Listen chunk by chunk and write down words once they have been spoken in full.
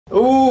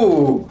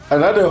Ooh,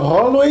 another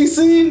hallway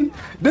scene?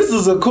 This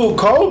is a cool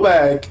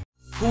callback.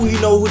 Who you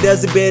know who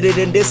does it better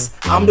than this?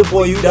 I'm the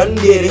boy you done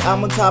get it.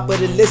 I'm on top of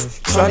the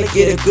list, trying to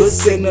get a good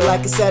signal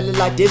like a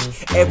satellite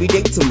dish. Every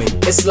day to me,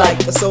 it's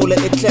like a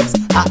solar eclipse.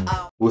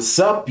 What's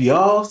up,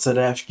 y'all?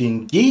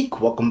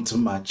 s.a.geek. Welcome to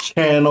my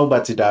channel.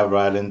 About to dive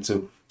right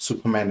into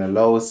Superman and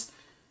Lois.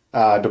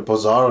 The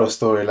Bizarro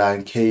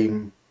storyline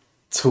came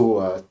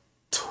to a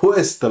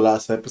twist the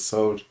last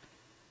episode.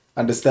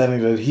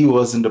 Understanding that he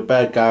wasn't the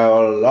bad guy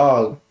all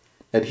along.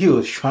 That he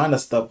was trying to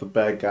stop the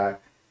bad guy.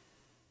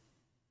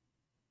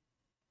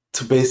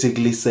 To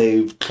basically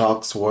save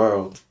Clark's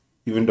world,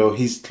 even though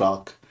he's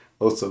Clark.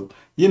 Also,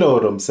 you know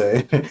what I'm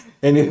saying.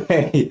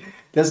 Anyway,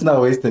 let's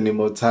not waste any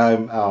more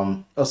time.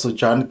 Also,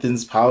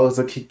 Jonathan's powers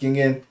are kicking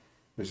in,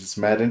 which is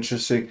mad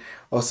interesting.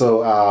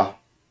 Also,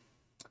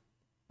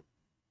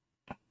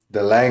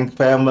 the Lang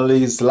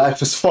family's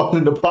life is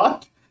falling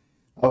apart.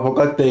 I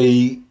forgot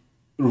the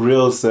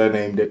real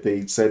surname that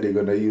they said they're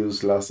gonna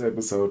use last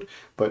episode,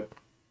 but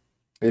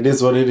it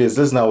is what it is.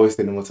 Let's not waste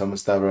any more time.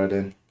 Let's dive right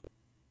in.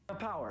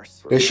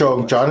 They're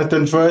showing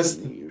Jonathan first.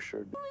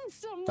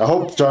 I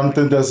hope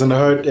Jonathan doesn't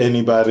hurt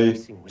anybody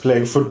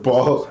playing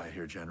football.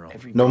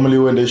 Normally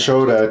when they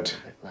show that,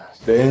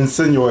 they're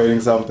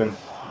insinuating something.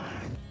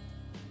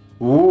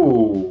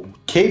 Ooh,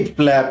 cape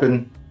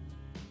flapping.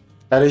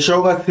 Are they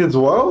showing us his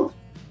world?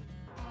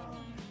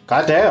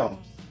 Goddamn.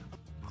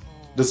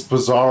 This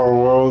bizarre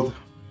world.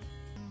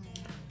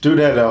 Do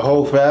that a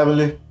whole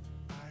family.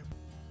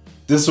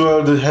 This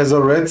world has a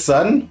red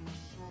sun.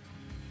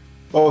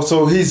 Oh,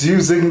 so he's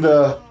using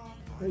the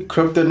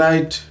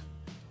kryptonite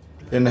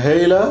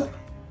inhaler?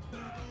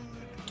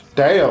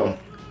 Damn.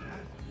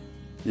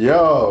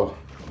 Yo.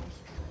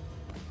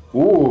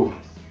 Ooh.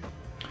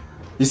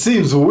 He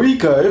seems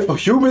weaker. If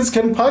humans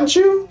can punch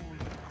you?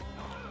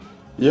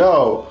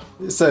 Yo,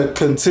 it's a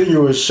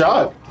continuous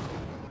shot.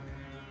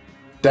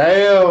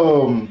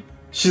 Damn.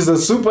 She's a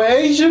super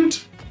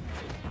agent?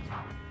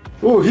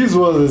 Ooh, his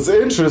world is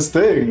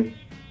interesting.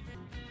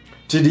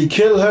 Did he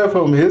kill her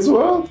from his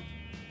world?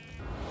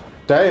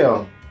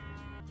 Damn.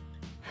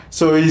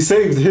 So he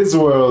saved his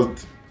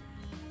world.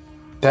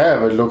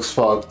 Damn, it looks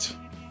fucked.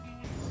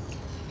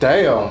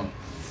 Damn.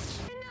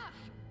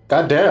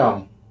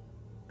 Goddamn.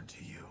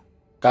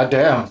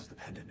 Goddamn.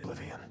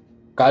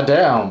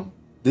 Goddamn.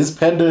 These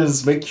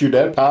pendants make you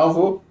that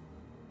powerful?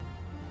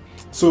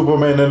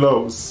 Superman and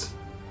Lois.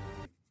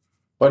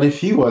 What if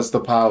he was the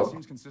power?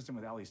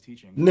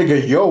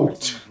 Nigga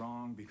yoked.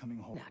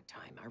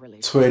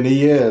 20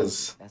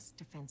 years.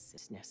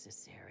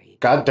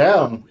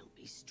 Goddamn.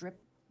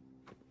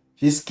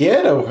 He's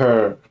scared of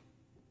her.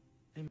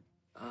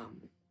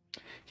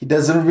 He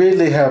doesn't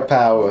really have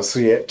powers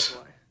yet.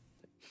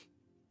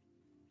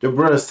 Your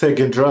brother's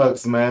taking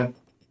drugs, man.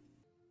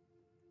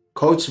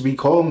 Coach be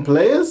calling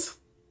players?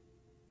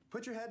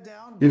 Put your head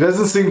down. He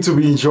doesn't seem to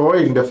be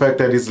enjoying the fact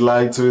that he's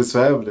lying to his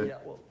family.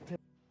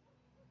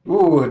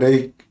 Ooh,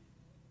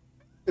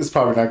 it's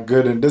probably not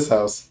good in this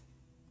house.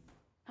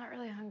 Not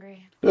really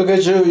hungry. Look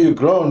at you, you're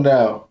grown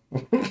now.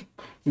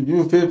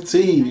 You're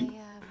 15.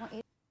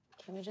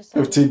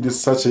 15 is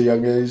such a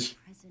young age.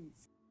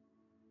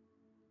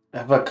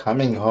 Ever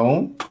coming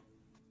home?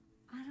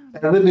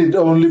 Hasn't it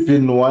only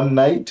been one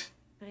night?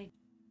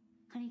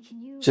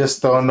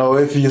 Just don't know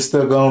if you're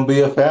still gonna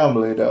be a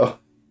family though.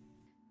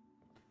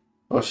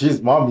 Oh,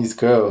 she's mommy's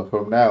girl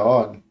from now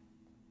on.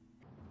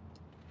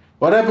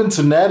 What happened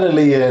to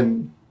Natalie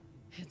and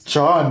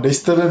John? They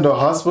still in the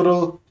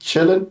hospital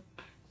chilling?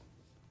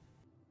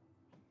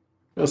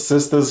 Your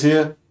sister's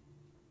here?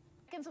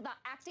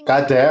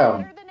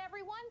 Goddamn.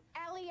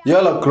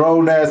 You're a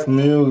grown ass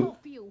mute.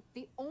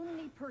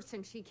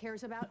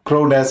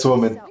 Grown ass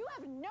woman.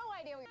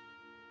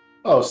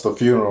 Oh, it's the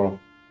funeral.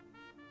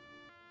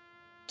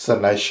 It's a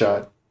nice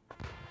shot.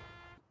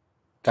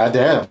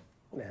 Goddamn.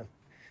 Ma'am,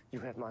 you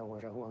have my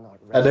word. I will not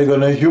rest. Are they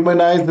gonna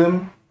humanize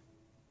him?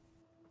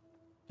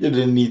 You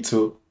didn't need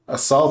to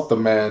assault the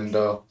man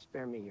though.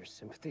 Spare me your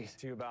sympathies.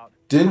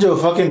 Didn't your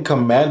fucking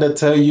commander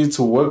tell you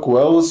to work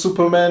well with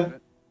Superman?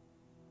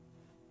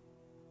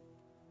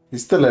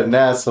 He's still an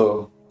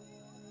asshole.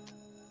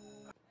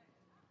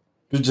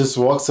 He just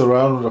walks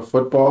around with a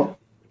football.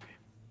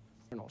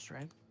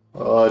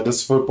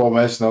 This football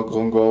match not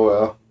gonna go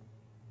well.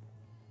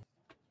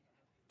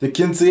 The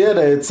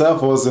quinceañera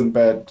itself wasn't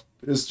bad.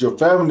 It's your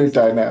family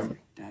dynamic.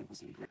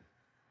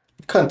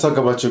 You can't talk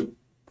about your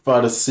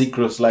father's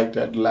secrets like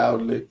that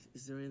loudly.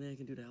 Is there anything I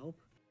can do to help?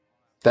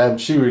 Damn,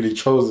 she really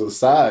chose a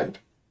side.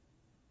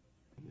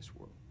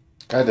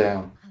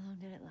 Goddamn. How long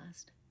did it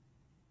last?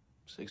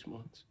 6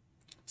 months.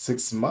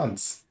 6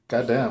 months.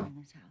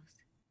 Goddamn.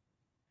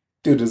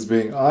 Dude is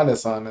being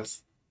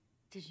honest.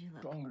 Did you look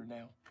Stronger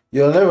now.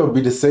 You'll never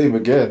be the same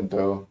again,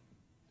 though.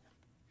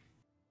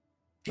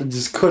 I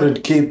just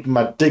couldn't keep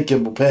my dick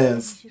in my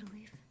pants.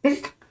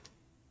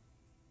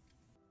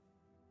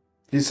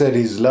 He said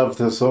he's loved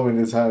her so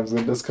many times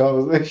in this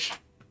conversation.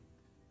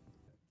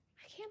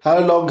 How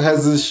long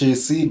has she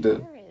seen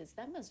it?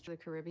 That must be the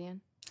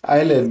Caribbean.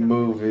 Island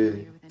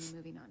movie.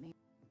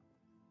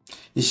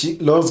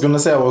 Lois gonna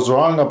say I was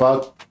wrong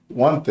about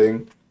one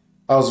thing.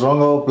 I was wrong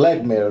about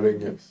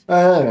blackmailing you.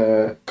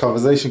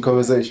 Conversation.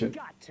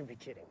 Got to be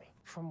kidding me.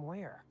 From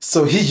where?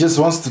 So he just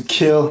wants to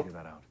kill.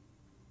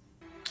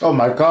 Oh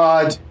my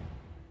god.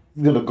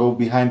 He's gonna go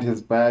behind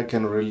his back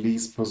and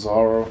release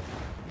Pizarro.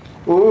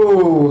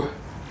 Ooh.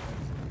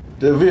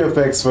 The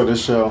VFX for the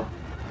show.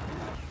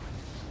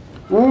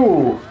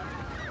 Ooh.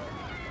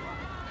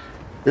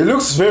 It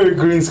looks very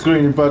green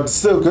screen, but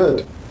still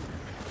good.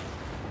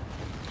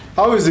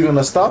 How is he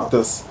gonna stop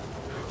this?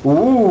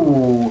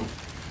 Ooh.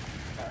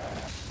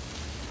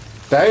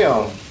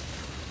 Damn.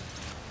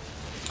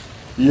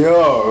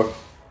 Yo.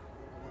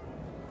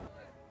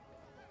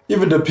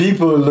 Even the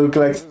people look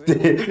like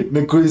in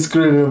a green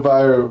screen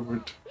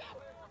environment.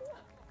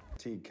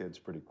 Kid's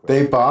pretty quick.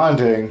 They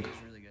bonding.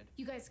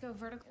 You guys go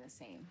vertical the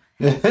same.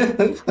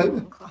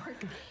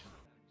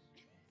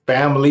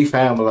 Family.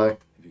 Have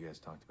you guys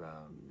talked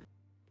about?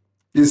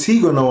 Is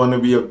he gonna want to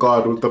be a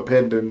god with a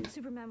pendant?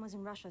 Superman was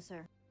in Russia,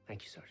 sir.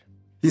 Thank you, Sergeant.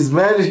 He's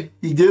mad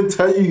he didn't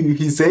tell you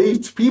he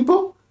saved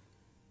people?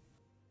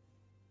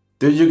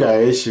 Dude, you got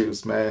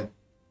issues, man.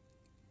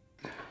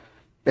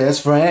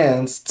 Best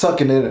friends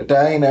talking in a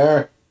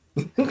diner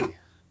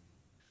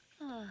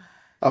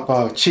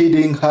about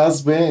cheating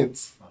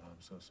husbands. Oh, I'm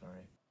so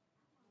sorry.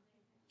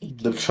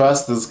 The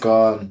trust is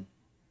gone.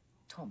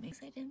 Told me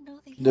I didn't know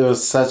that. There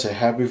was such a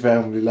happy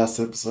family last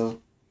episode.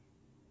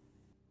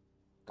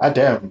 God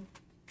damn.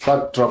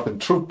 Truck dropping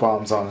truth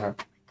bombs on her.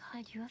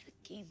 God, you have a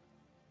game.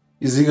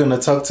 Is he gonna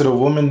talk to the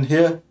woman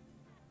here?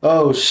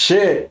 Oh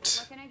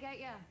shit. What can I get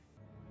ya?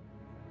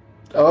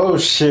 Oh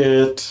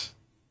shit.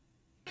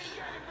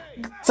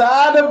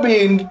 Tired of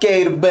being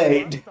gator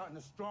bait.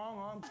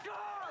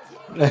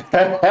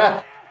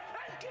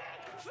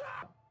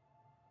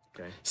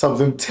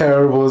 Something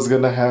terrible is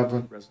gonna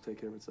happen. The rest will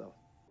take care of itself.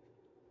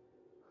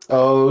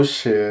 Oh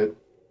shit.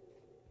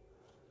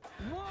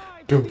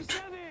 Dude.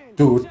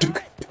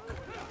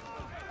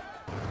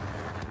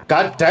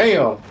 God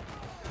damn.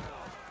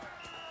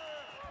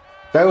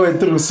 That went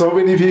through so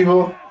many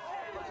people.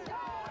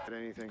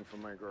 Anything for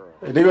my girl.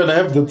 They're gonna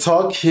have to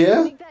talk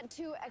here? Make that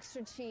 2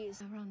 extra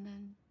cheese. Around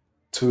then.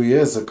 2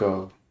 years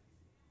ago.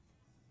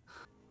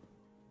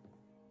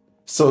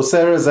 So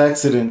Sarah's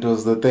accident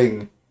was the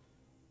thing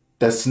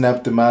that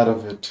snapped him out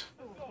of it.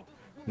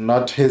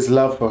 Not his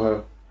love for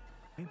her.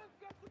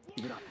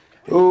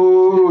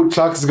 Ooh,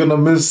 Chuck's gonna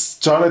miss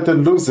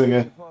Jonathan losing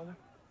it.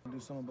 Do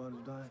something about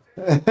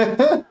his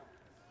diet.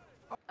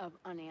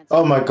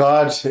 Oh my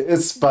god,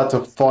 it's about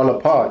to fall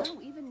apart.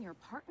 Even your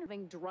partner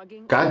being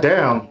drugging. God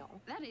damn.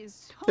 That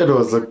is It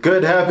was a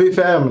good happy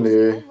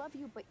family. I love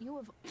you, but you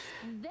have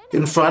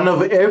In front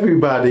of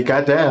everybody,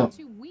 goddamn.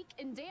 too weak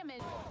and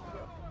damaged.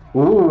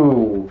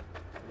 Ooh.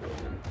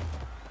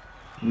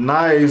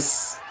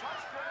 Nice.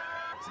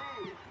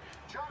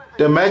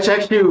 The match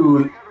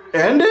actually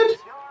ended?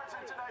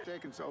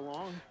 Taking so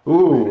long.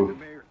 Ooh.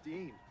 Mayor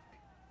Dean.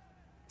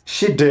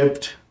 She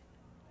dipped.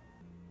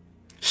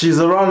 She's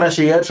a runner,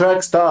 she a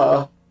track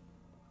star.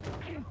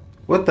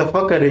 What the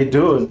fuck are they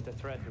doing? The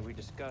threat that we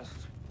discussed.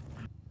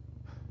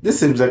 This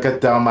seems like a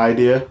dumb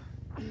idea.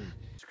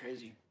 It's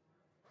crazy.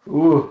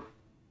 Ooh.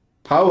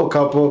 Power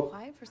couple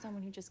Quiet for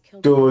someone who just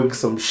killed. doing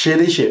some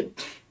shitty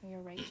shit. You're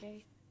right,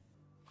 Jay.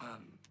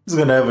 He's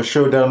gonna have a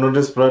showdown with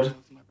this blood.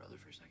 My brother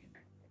for a second.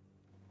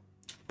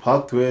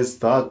 Plot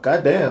twist, dog.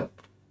 Goddamn.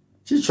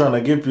 She's trying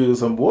to give you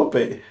some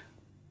whoopee.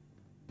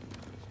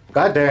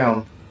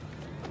 Goddamn.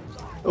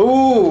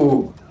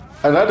 Ooh.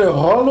 Another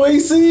hallway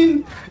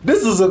scene?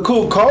 This is a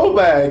cool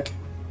callback.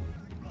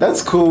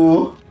 That's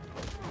cool.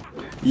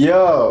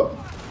 Yo.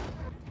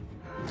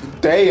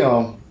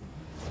 Damn.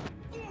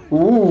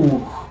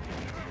 Ooh.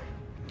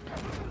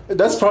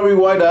 That's probably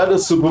why the other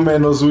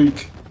Superman was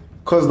weak.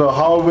 Because the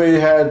hallway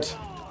had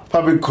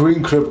probably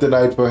green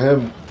kryptonite for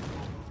him.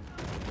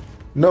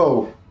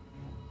 No.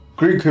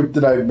 Green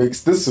kryptonite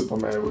makes this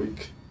Superman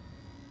weak.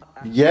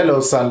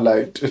 Yellow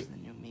sunlight.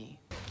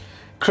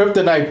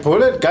 Kryptonite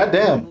bullet?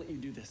 Goddamn. Let you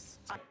do this.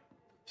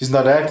 He's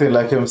not acting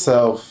like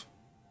himself.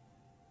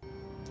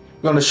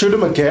 Gonna shoot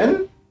him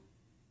again?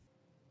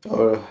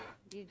 Or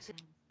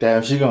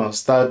damn, she gonna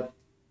start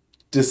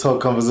this whole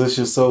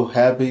conversation so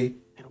happy.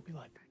 It'll be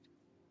like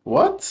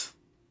What?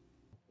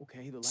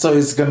 okay. So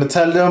he's gonna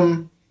tell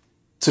them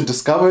to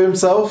discover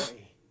himself?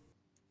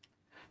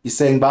 He's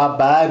saying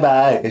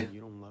bye.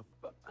 You don't love.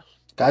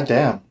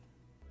 Goddamn.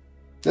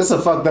 That's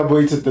a fucked up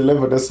way to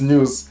deliver this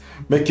news.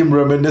 Make him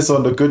reminisce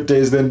on the good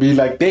days, then be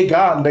like, they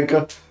gone,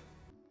 nigga.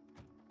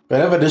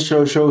 Whenever this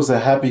show shows a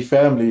happy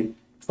family, it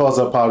falls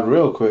apart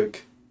real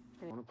quick.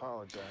 I don't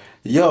apologize.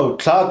 Yo,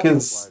 Clark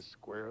is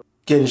Square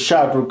getting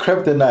shot with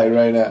kryptonite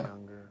right now.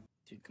 younger.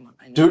 Dude, come on.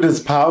 I know. Dude is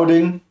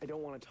pouting. I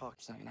don't want to talk.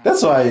 Second.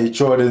 That's why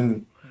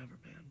Jordan Whatever,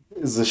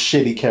 man. is a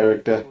shitty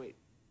character. Wait.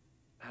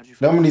 How'd you?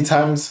 How many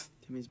times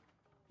Timmy's.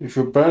 if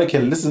your brother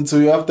can listen to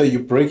you after you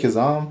break his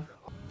arm?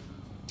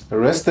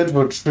 Arrested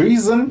for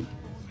treason?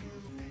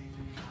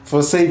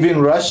 For saving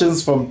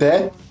Russians from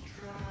death?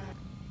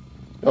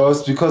 Oh,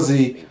 it's because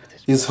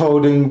he's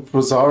holding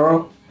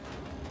Pizarro?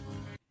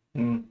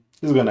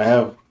 He's gonna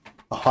have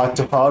a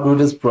heart-to-heart with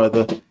his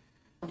brother.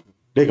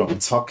 They're gonna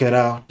talk it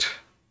out.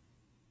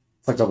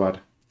 Talk about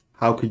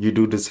how could you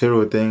do this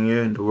hero thing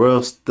here and the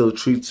world still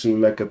treats you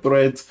like a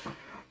threat.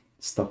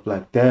 Stuff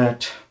like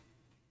that.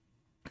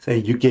 Say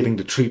you getting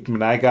the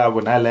treatment I got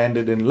when I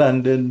landed in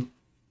London.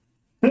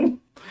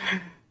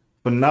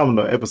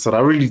 Phenomenal episode. I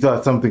really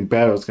thought something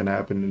bad was gonna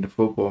happen in the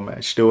football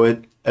match. They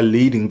were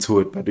leading to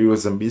it, but it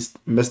was a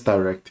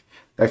misdirect.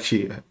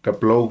 Actually, the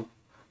blow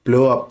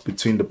up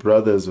between the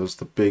brothers was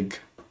the big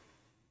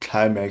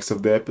climax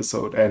of the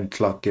episode, and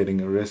Clark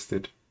getting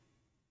arrested.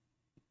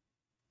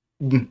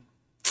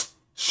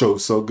 Show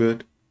so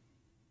good.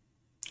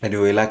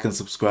 Anyway, like and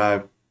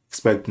subscribe.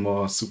 Expect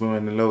more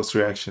Superman and Lois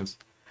reactions.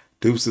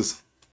 Deuces.